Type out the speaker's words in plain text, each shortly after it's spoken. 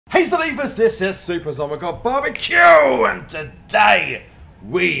Hey Believers, this is SuperZombGBBQ, and today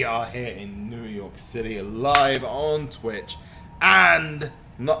we are here in New York City live on Twitch. And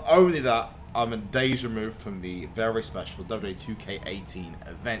not only that, I'm a days removed from the very special WWE 2K18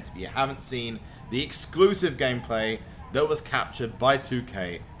 event. If you haven't seen the exclusive gameplay that was captured by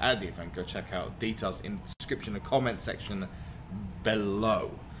 2K at the event, go check out details in the description and comment section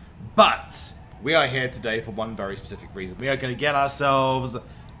below. But we are here today for one very specific reason. We are going to get ourselves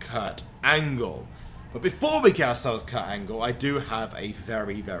Kurt Angle. But before we get ourselves Kurt Angle, I do have a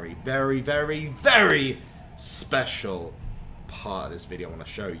very special part of this video I want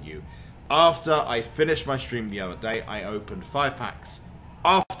to show you. After I finished my stream the other day, I opened 5 packs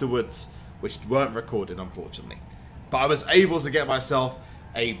afterwards, which weren't recorded unfortunately. But I was able to get myself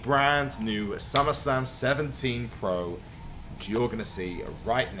a brand new Summerslam 17 Pro, which you're going to see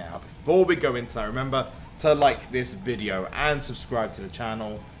right now. Before we go into that, remember to like this video and subscribe to the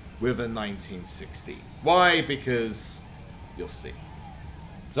channel with a 1960. Why? Because you'll see.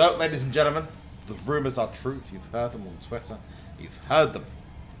 So, ladies and gentlemen, the rumors are true. You've heard them on Twitter. You've heard them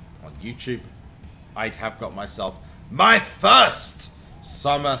on YouTube. I have got myself my first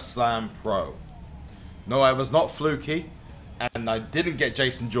SummerSlam Pro. No, I was not fluky, and I didn't get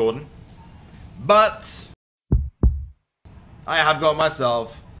Jason Jordan, but I have got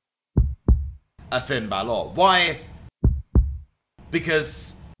myself a Finn Balor. Why?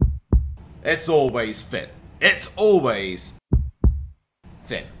 Because it's always Finn. It's always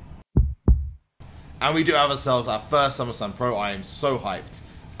Finn. And we do have ourselves our first SummerSlam Pro. I am so hyped.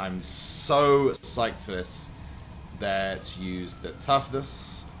 I'm so psyched for this. Let's use the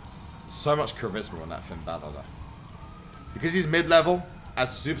toughness. So much charisma on that Finn Balor. Because he's mid-level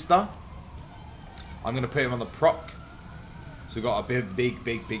as a superstar, I'm going to put him on the proc. So we've got a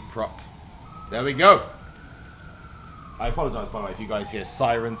big proc. There we go. I apologize, by the way, if you guys hear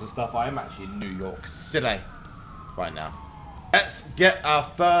sirens and stuff. I am actually in New York City right now. Let's get our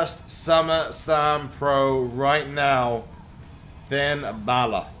first SummerSlam Pro right now. Finn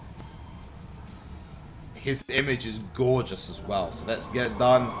Balor. His image is gorgeous as well, so let's get it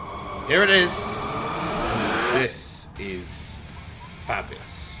done. Here it is. This is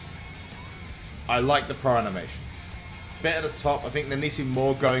fabulous. I like the pro animation. Bit at the top. I think there needs to be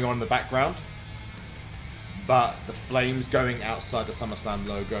more going on in the background. But the flames going outside the SummerSlam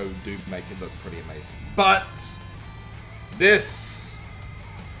logo do make it look pretty amazing. But this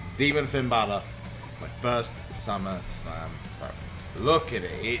Demon Finn Balor, my first SummerSlam Pro. Look at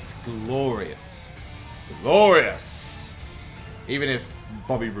it. It's glorious. Glorious. Even if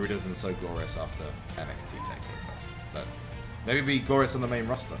Bobby Roode isn't so glorious after NXT TakeOver. But maybe be glorious on the main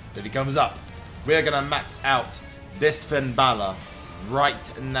roster. If he comes up, we're going to max out this Finn Balor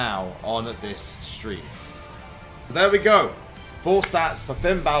right now on this stream. So there we go. Full stats for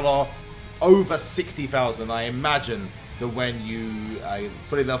Finn Balor, over 60,000. I imagine that when you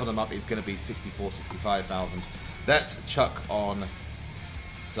fully level them up, it's going to be 64, 65,000. Let's chuck on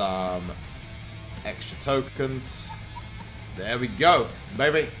some extra tokens. There we go,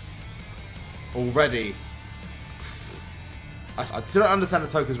 baby. Already. I still don't understand the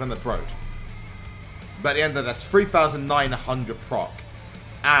tokens when they're pro'd. But at the end of that, that's 3,900 proc.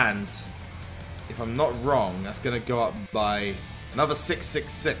 And if I'm not wrong, that's going to go up by another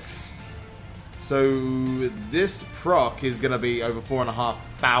 666. So this proc is going to be over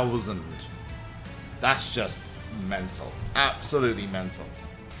 4,500. That's just mental. Absolutely mental.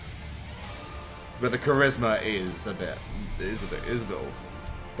 But the charisma is a bit awful.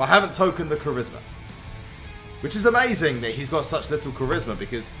 But I haven't tokened the charisma, which is amazing that he's got such little charisma,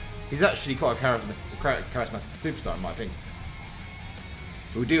 because he's actually quite a charismatic superstar in my opinion.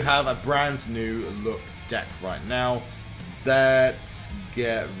 We do have a brand new look deck right now. Let's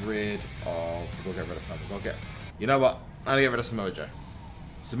get rid of. We'll get rid of something. You know what? I'm gonna get rid of Samoa Joe.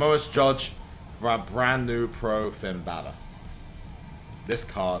 Samoa Joe for our brand new Pro Finn Balor. This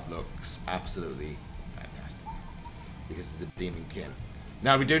card looks absolutely fantastic because it's a Demon King.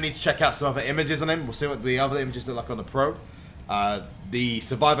 Now we do need to check out some other images on him. We'll see what the other images look like on the Pro. The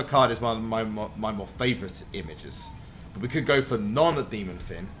Survivor card is one of my more favourite images. But we could go for non-Demon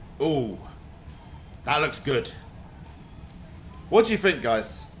Finn. Ooh, that looks good. What do you think,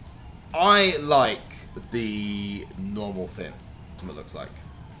 guys? I like the normal Finn. That's what it looks like.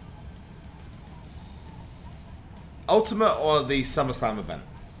 Ultimate or the SummerSlam event?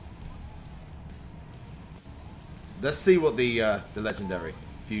 Let's see what the legendary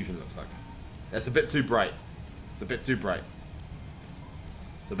fusion looks like. It's a bit too bright. It's a bit too bright.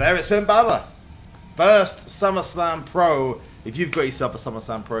 So there it's Finn Balor. First SummerSlam Pro. If you've got yourself a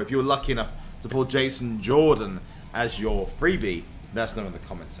SummerSlam Pro, if you were lucky enough to pull Jason Jordan as your freebie, Let us know in the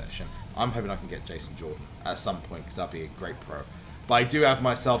comment section. I'm hoping I can get Jason Jordan at some point because that'd be a great pro. But I do have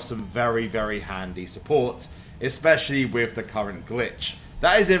myself some very, very handy support, especially with the current glitch.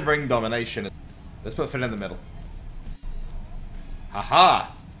 That is in ring domination. Let's put Finn in the middle. Haha!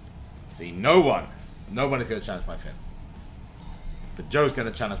 See, no one is going to challenge my Finn. But Joe's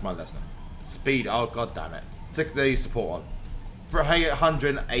going to challenge my Lesnar. Speed, oh god damn it. Took the support on. For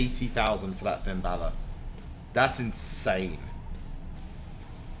 180,000 for that Finn Balor. That's insane.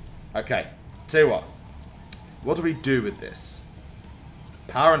 Okay, tell you what. What do we do with this?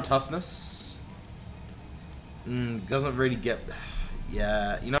 Power and toughness? Doesn't really get...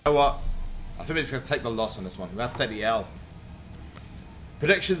 Yeah, you know what? I think we're just going to take the loss on this one. We have to take the L.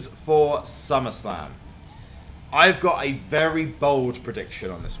 Predictions for SummerSlam. I've got a very bold prediction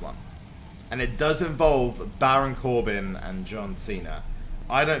on this one. And it does involve Baron Corbin and John Cena.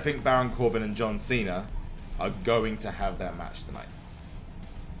 I don't think Baron Corbin and John Cena are going to have their match tonight.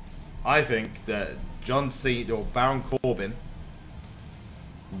 I think that John Cena or Baron Corbin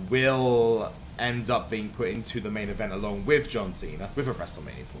will end up being put into the main event along with John Cena, with a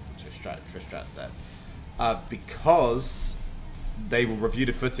WrestleMania pull from Trish Stratus there, because they will review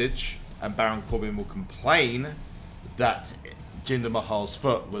the footage and Baron Corbin will complain that Jinder Mahal's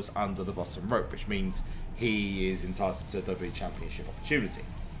foot was under the bottom rope, which means he is entitled to a WWE Championship opportunity.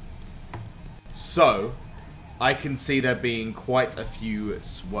 So, I can see there being quite a few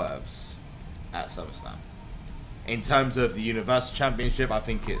swerves at SummerSlam. In terms of the Universal Championship, I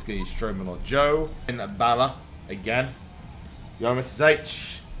think it's going to be Strowman or Joe. And Balor, again. Yo, Mrs.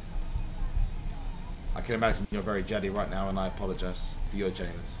 H. I can imagine you're very jelly right now, and I apologize for your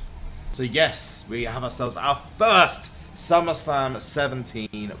jelliness. So yes, we have ourselves our first SummerSlam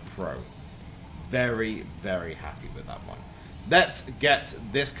 17 Pro. Very, very happy with that one. Let's get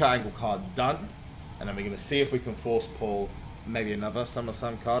this Kurt Angle card done, and then we're going to see if we can force pull maybe another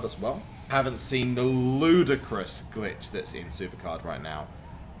SummerSlam card as well. Haven't seen the ludicrous glitch that's in SuperCard right now.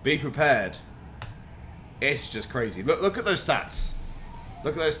 Be prepared. It's just crazy. Look at those stats.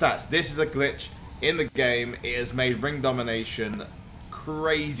 Look at those stats. This is a glitch in the game. It has made ring domination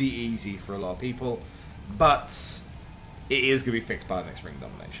crazy easy for a lot of people, but it is going to be fixed by the next ring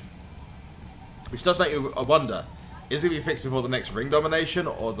domination. Which does make you wonder, is it going to be fixed before the next ring domination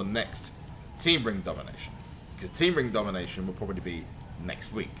or the next team ring domination? Because team ring domination will probably be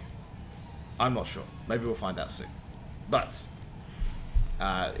next week. I'm not sure. Maybe we'll find out soon. But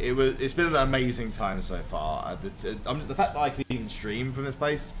it's been an amazing time so far. The fact that I can even stream from this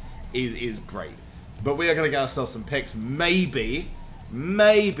place is great. But we are going to get ourselves some picks. Maybe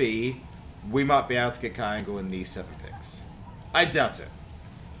we might be able to get Kurt Angle in these 7 picks. I doubt it.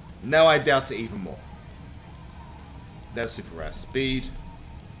 No, I doubt it even more. There's super rare speed.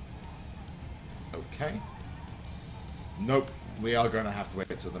 Okay. Nope. We are going to have to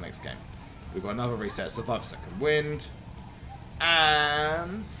wait until the next game. We've got another reset, so 5-second wind.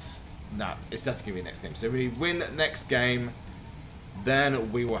 And... no, it's definitely going to be next game. So if we win next game,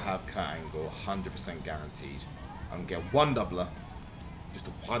 then we will have Kurt Angle 100% guaranteed. I'm going to get one doubler. Just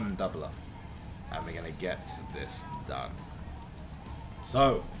a one doubler. And we're going to get this done.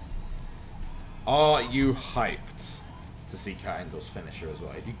 So, are you hyped to see Kurt Angle's finisher as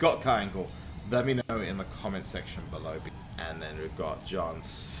well? If you've got Kurt Angle, let me know in the comment section below. And then we've got John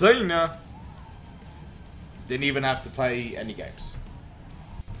Cena. Didn't even have to play any games.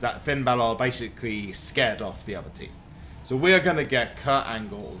 That Finn Balor basically scared off the other team. So we are going to get Kurt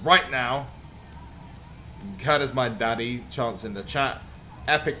Angle right now. Kurt is my daddy. Chance in the chat.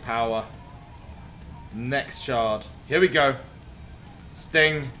 Epic power. Next shard. Here we go.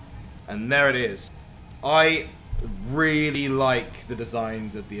 Sting. And there it is. I really like the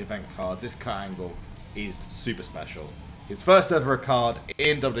designs of the event cards. This Kurt Angle is super special. His first ever card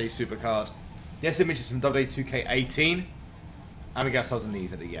in WWE SuperCard. This image is from WWE 2K18. And we get ourselves a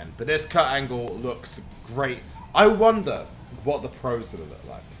Neve at the end. But this Kurt Angle looks great. I wonder what the pro's going to look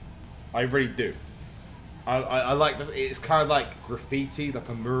like. I really do. I like the, it's kind of like graffiti, like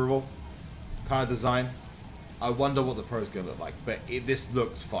a mural kind of design. I wonder what the pro's going to look like. But this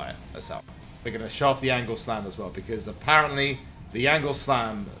looks fire as hell. We're going to show off the Angle Slam as well, because apparently the Angle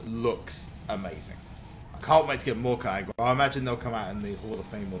Slam looks amazing. I can't wait to get more Kurt Angle. I imagine they'll come out in the Hall of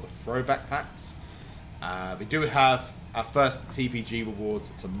Fame or the throwback packs. We do have our first TPG rewards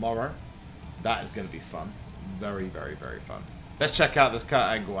tomorrow. That is going to be fun. Very, very, very fun. Let's check out this Kurt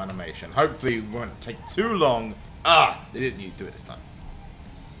Angle animation. Hopefully it won't take too long. Ah, they didn't need to do it this time.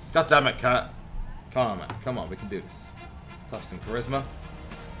 God damn it, Kurt. Come on, man. Come on, we can do this. Let's have some charisma.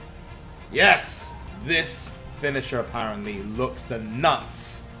 Yes! This finisher apparently looks the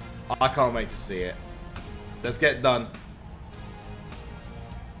nuts. I can't wait to see it. Let's get it done.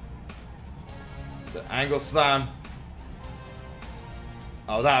 So angle slam.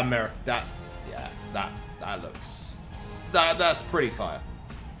 Oh, that American, yeah, that looks, that's pretty fire.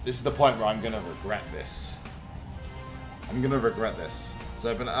 This is the point where I'm gonna regret this. I'm gonna regret this. Let's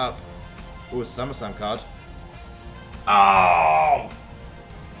open it up. Ooh, Summerslam card. Oh!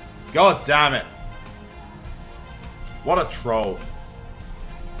 God damn it. What a troll.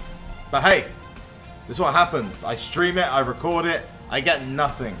 But hey, this is what happens. I stream it, I record it, I get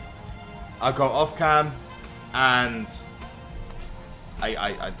nothing. I go off cam, and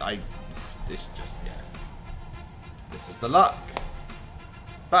it's just, yeah. This is the luck.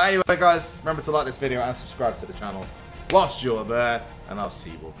 But anyway, guys, remember to like this video and subscribe to the channel whilst you're there, and I'll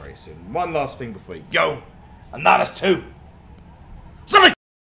see you all very soon. One last thing before you go, and that is to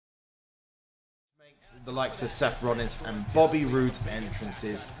makes the likes of Seth Rollins and Bobby Roode's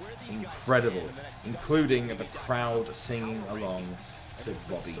entrances incredible, including the crowd singing along to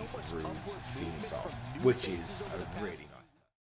Bobby Roode's theme song, which is a really